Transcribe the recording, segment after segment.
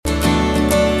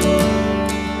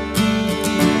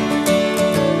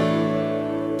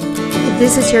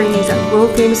This is Terry Nizan,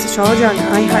 world-famous astrologer on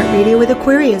iHeartRadio with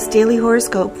Aquarius Daily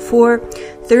Horoscope for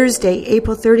Thursday,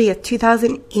 April 30th,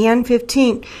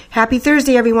 2015. Happy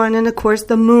Thursday, everyone. And of course,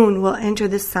 the moon will enter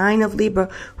the sign of Libra,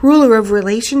 ruler of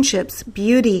relationships,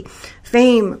 beauty,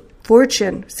 fame,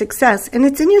 fortune, success. And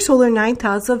it's in your solar ninth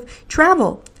house of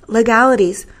travel,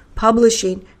 legalities,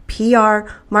 publishing, PR,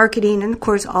 marketing, and of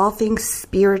course, all things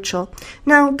spiritual.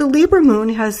 Now, the Libra moon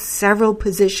has several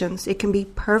positions. It can be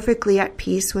perfectly at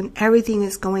peace when everything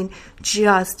is going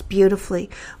just beautifully.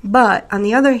 But on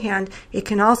the other hand, it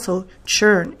can also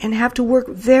churn and have to work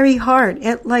very hard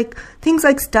at things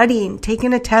like studying,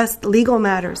 taking a test, legal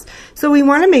matters. So we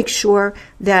want to make sure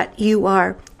that you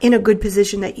are in a good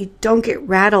position, that you don't get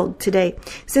rattled today.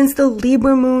 Since the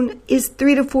Libra moon is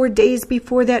 3 to 4 days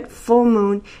before that full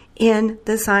moon in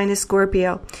the sign of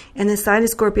Scorpio. And the sign of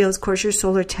Scorpio is, of course, your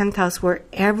solar 10th house, where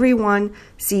everyone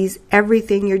sees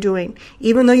everything you're doing.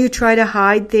 Even though you try to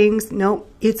hide things, no,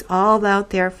 it's all out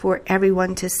there for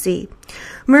everyone to see.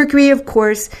 Mercury, of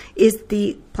course, is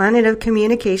the planet of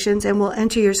communications and will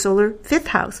enter your solar 5th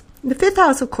house. The 5th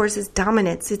house, of course, is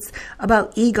dominance. It's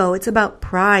about ego. It's about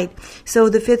pride. So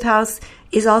the 5th house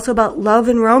is also about love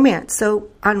and romance. So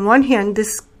on one hand,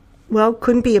 this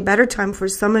couldn't be a better time for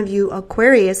some of you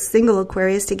Aquarius, single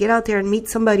Aquarius, to get out there and meet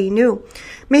somebody new.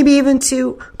 Maybe even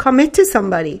to commit to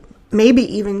somebody. Maybe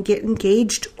even get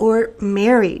engaged or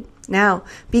married. Now,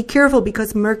 be careful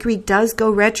because Mercury does go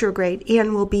retrograde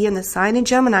and will be in the sign of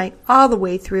Gemini all the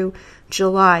way through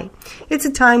July. It's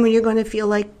a time when you're going to feel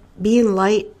like being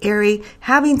light, airy,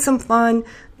 having some fun,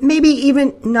 maybe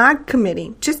even not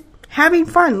committing, just having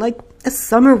fun, like a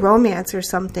summer romance or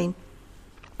something.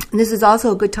 This is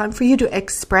also a good time for you to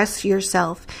express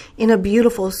yourself in a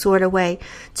beautiful sort of way,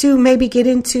 to maybe get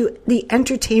into the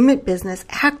entertainment business,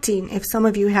 acting, if some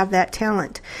of you have that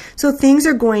talent. So things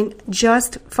are going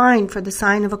just fine for the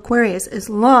sign of Aquarius as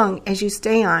long as you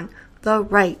stay on the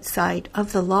right side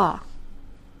of the law.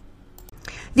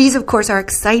 These, of course, are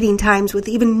exciting times with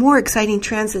even more exciting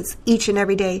transits each and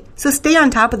every day. So stay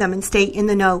on top of them and stay in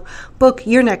the know. Book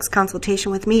your next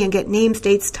consultation with me and get names,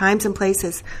 dates, times, and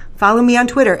places. Follow me on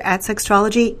Twitter at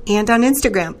Sextrology and on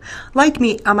Instagram. Like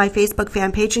me on my Facebook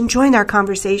fan page and join our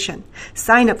conversation.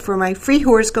 Sign up for my free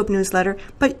horoscope newsletter,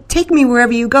 but take me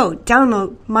wherever you go.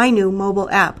 Download my new mobile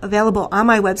app available on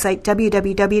my website,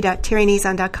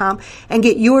 www.terrynizan.com, and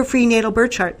get your free natal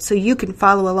birth chart so you can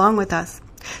follow along with us.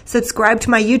 Subscribe to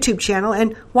my YouTube channel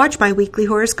and watch my weekly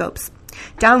horoscopes.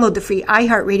 Download the free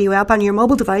iHeartRadio app on your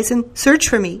mobile device and search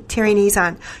for me, Terry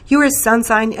Nizan. You're a sun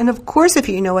sign, and of course, if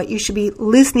you know it, you should be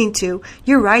listening to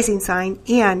your rising sign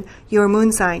and your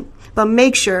moon sign. But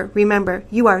make sure, remember,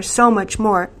 you are so much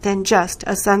more than just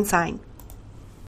a sun sign.